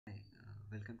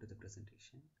welcome to the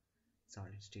presentation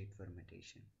Solid State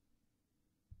Fermentation.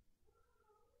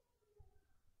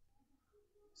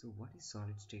 So what is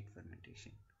solid state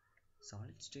fermentation?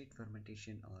 Solid state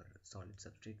fermentation or solid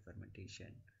substrate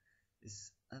fermentation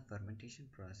is a fermentation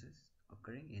process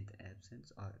occurring in the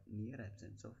absence or near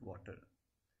absence of water.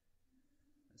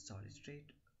 Solid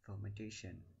state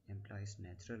fermentation employs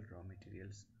natural raw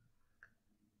materials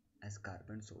as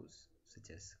carbon source such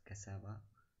as cassava,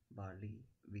 barley,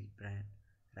 wheat bran,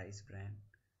 rice bran,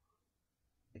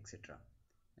 etc.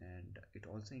 And it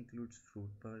also includes fruit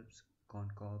pulps, corn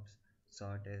cobs,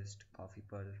 sawdust, coffee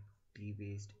pulp, tea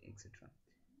waste, etc.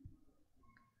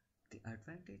 The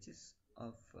advantages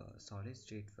of solid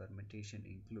state fermentation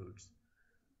includes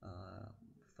uh,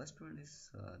 first one is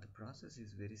the process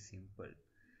is very simple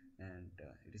and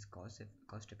it is cost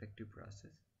effective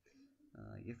process.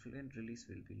 Effluent release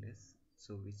will be less,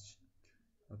 so which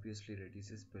obviously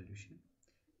reduces pollution,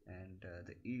 and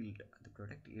the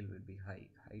product yield will be high.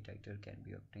 High title can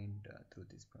be obtained through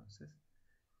this process.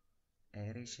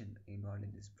 Aeration involved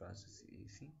in this process is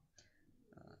easy.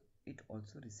 Uh, it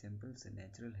also resembles the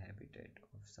natural habitat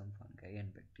of some fungi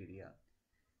and bacteria.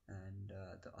 And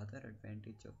the other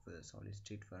advantage of solid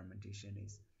state fermentation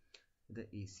is the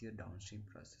easier downstream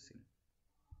processing.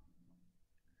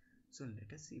 So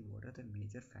let us see what are the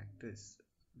major factors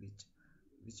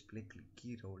which play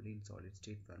key role in solid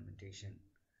state fermentation.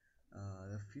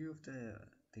 A few of the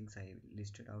things I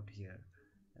listed out here.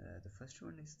 The first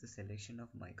one is the selection of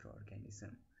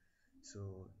microorganism.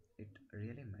 So it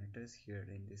really matters here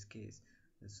in this case.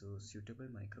 So suitable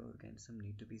microorganism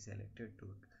need to be selected to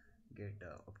get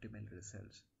optimal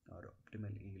results or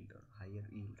optimal yield or higher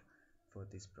yield for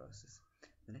this process.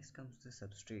 The next comes the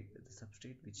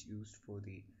substrate which used for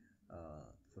the uh,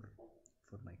 for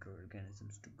for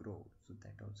microorganisms to grow. So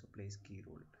that also plays key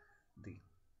role. The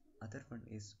other one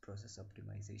is process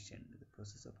optimization. The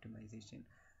process optimization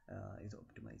is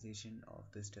optimization of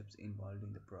the steps involved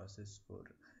in the process for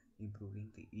improving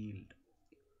the yield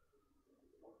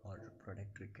or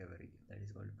product recovery. That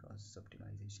is called process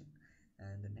optimization.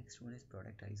 And the next one is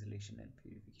product isolation and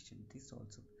purification. This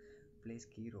also plays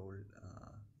key role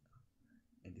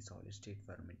in the solid state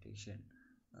fermentation.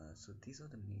 So these are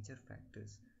the major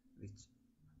factors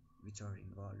which are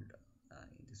involved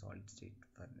in the solid state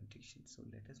fermentation. So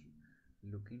let us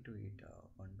look into it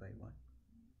one by one.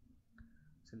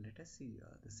 So let us see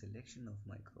the selection of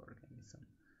microorganism.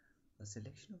 The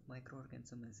selection of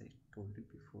microorganism, as I told you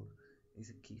before, is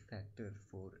a key factor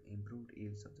for improved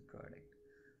yields of the product.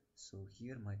 So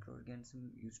here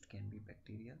microorganism used can be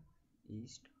bacteria,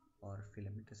 yeast, or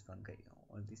filamentous fungi.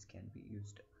 All these can be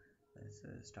used as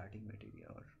a starting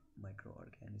material or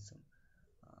microorganism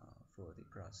for the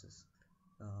process.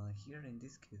 Here in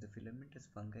this case, the filamentous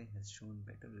fungi has shown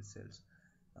better results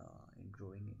in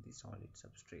growing in the solid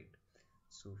substrate.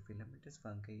 So filamentous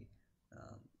fungi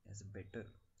um,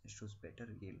 shows better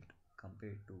yield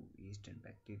compared to yeast and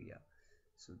bacteria.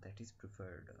 So that is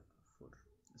preferred for.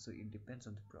 So it depends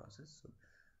on the process.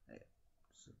 Uh,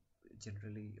 so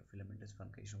generally, filamentous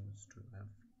fungi shows to have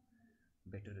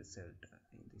better result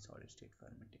in the solid state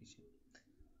fermentation.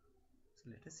 So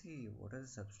let us see what are the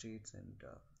substrates and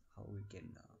how we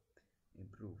can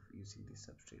improve using this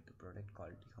substrate, the product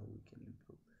quality, how we can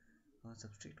improve.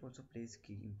 Substrate also plays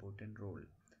key important role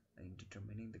in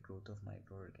determining the growth of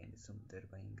microorganism,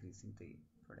 thereby increasing the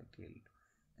product yield.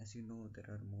 As you know, there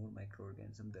are more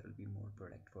microorganisms, there will be more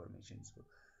product formation. So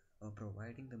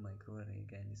providing the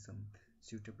microorganism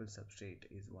suitable substrate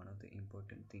is one of the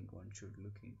important thing one should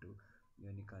look into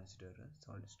when you consider a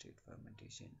solid state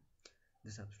fermentation. The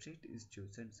substrate is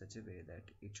chosen in such a way that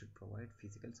it should provide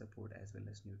physical support as well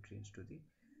as nutrients to the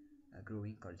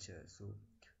growing culture. So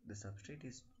the substrate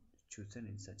is chosen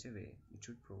in such a way it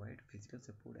should provide physical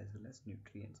support as well as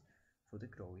nutrients for the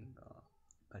growing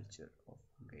culture of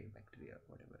fungi, bacteria,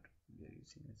 whatever we are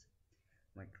using as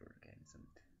microorganism.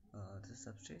 The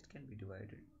substrate can be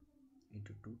divided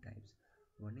into two types.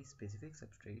 One is specific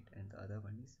substrate and the other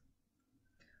one is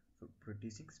for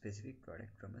producing specific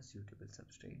product from a suitable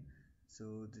substrate.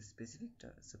 So the specific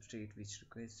substrate which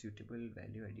requires suitable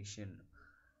value addition,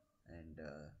 and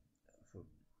for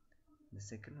the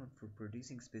second one for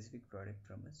producing specific product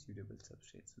from a suitable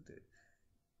substrate.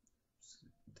 So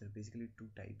there are basically two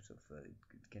types of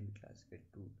it can be classified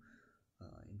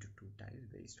into two types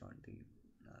based on the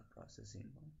process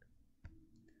involved.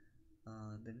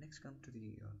 Then next come to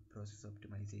the process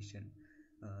optimization.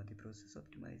 The process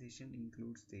optimization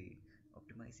includes the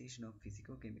optimization of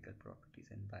physicochemical properties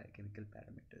and biochemical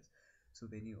parameters. So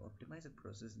when you optimize a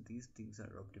process, these things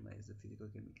are optimized. The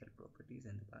physicochemical properties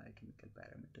and the biochemical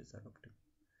parameters are optimized.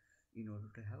 in order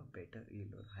to have better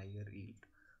yield or higher yield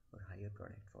or higher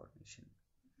product formation.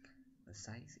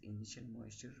 Size, initial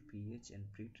moisture, pH,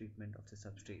 and pre-treatment of the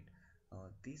substrate.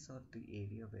 These are the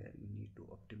area where you need to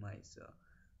optimize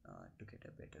to get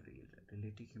a better yield.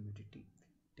 Relative humidity,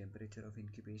 temperature of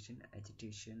incubation,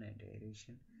 agitation and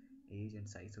aeration, age and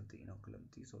size of the inoculum.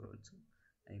 These are also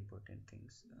important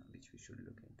things which we should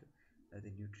look into.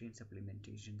 The nutrient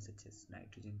supplementation such as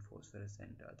nitrogen, phosphorus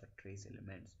and other trace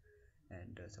elements,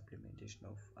 and supplementation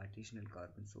of additional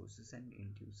carbon sources and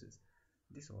induces.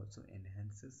 This also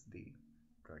enhances the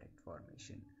product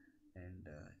formation, and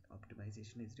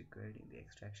optimization is required in the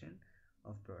extraction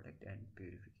of product and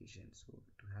purification. So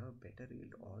to have a better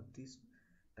yield, all these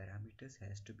parameters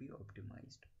has to be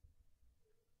optimized.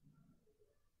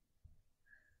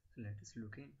 So let us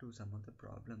look into some of the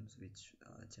problems which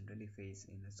generally face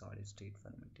in a solid state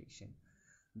fermentation.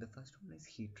 The first one is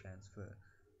heat transfer.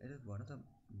 It is one of the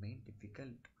main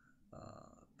difficult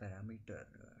parameter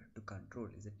to control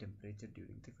is the temperature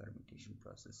during the fermentation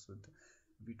process. So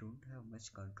we don't have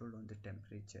much control on the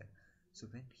temperature. So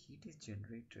when heat is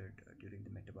generated during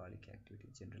the metabolic activity,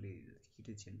 generally heat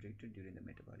is generated during the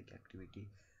metabolic activity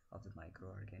of the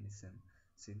microorganism.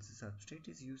 Since the substrate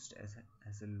is used as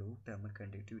a low thermal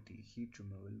conductivity, heat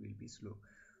removal will be slow.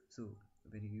 So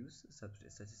when you use such a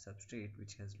substrate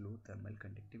which has low thermal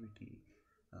conductivity,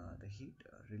 the heat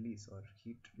release or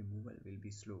heat removal will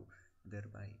be slow.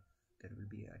 Thereby, there will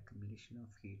be accumulation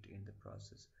of heat in the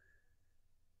process.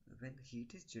 When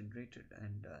heat is generated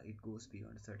and it goes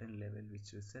beyond a certain level,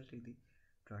 which result in the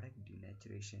product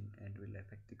denaturation and will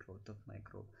affect the growth of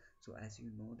microbe. So as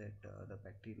you know that the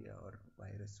bacteria or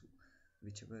virus,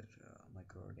 whichever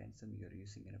microorganism you are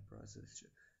using in a process,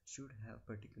 should have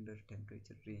particular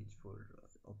temperature range for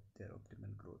their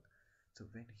optimal growth. So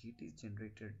when heat is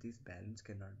generated, this balance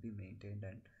cannot be maintained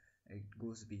and it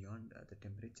goes beyond the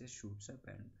temperature shoots up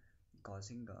and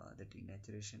causing the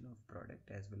denaturation of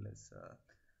product as well as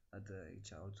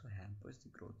it also hampers the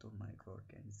growth of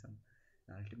microorganism,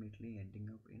 ultimately ending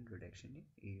up in reduction in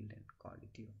yield and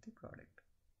quality of the product.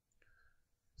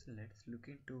 So let's look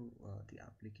into the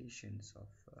applications of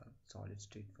solid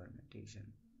state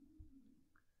fermentation.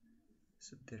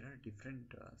 So there are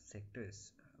different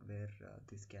sectors where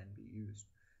this can be used,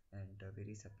 and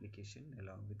various application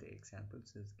along with the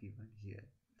examples is given here.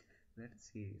 Let's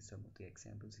see some of the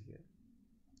examples here.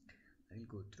 I will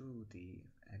go through the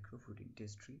agro-food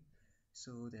industry.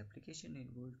 So the application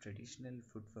involves traditional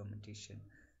food fermentation,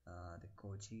 the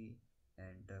koji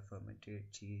and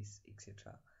fermented cheese,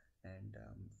 etc. And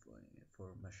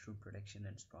for mushroom production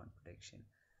and spawn production.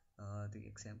 The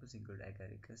examples include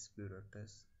agaricus,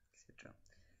 pleurotus, etc.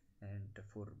 And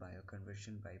for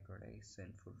bioconversion byproducts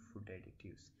and for food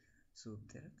additives. So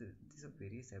these are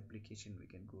various applications we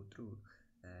can go through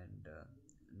and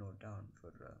note down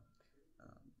for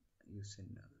use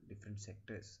in different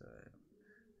sectors.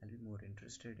 I'll be more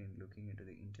interested in looking into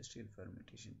the industrial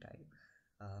fermentation type,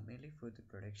 mainly for the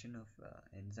production of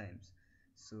enzymes.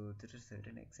 So there are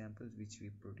certain examples which we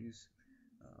produce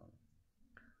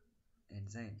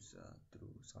enzymes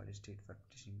through solid state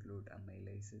fermentation include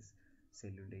amylases,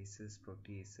 cellulases,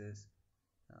 proteases,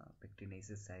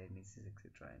 pectinases, cyanases,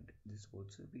 etc. And this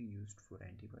also be used for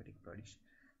antibiotic production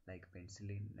like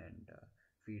penicillin and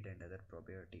feed and other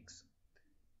probiotics.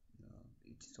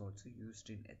 It is also used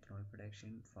in ethanol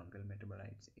production, fungal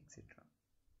metabolites, etc.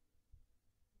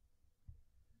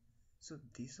 So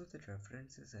these are the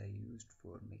references I used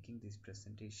for making this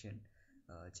presentation.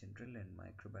 General and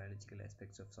microbiological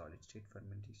aspects of solid state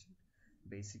fermentation,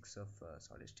 basics of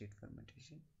solid state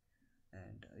fermentation,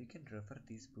 and you can refer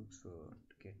these books to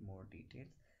get more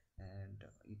details, and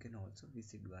you can also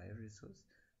visit bioresource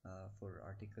for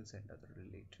articles and other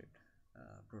related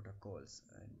protocols,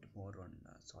 and more on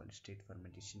solid state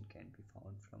fermentation can be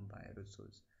found from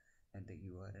bioresource, and the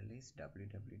URL is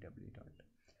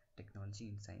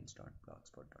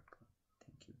www.technologyinscience.blogspot.com.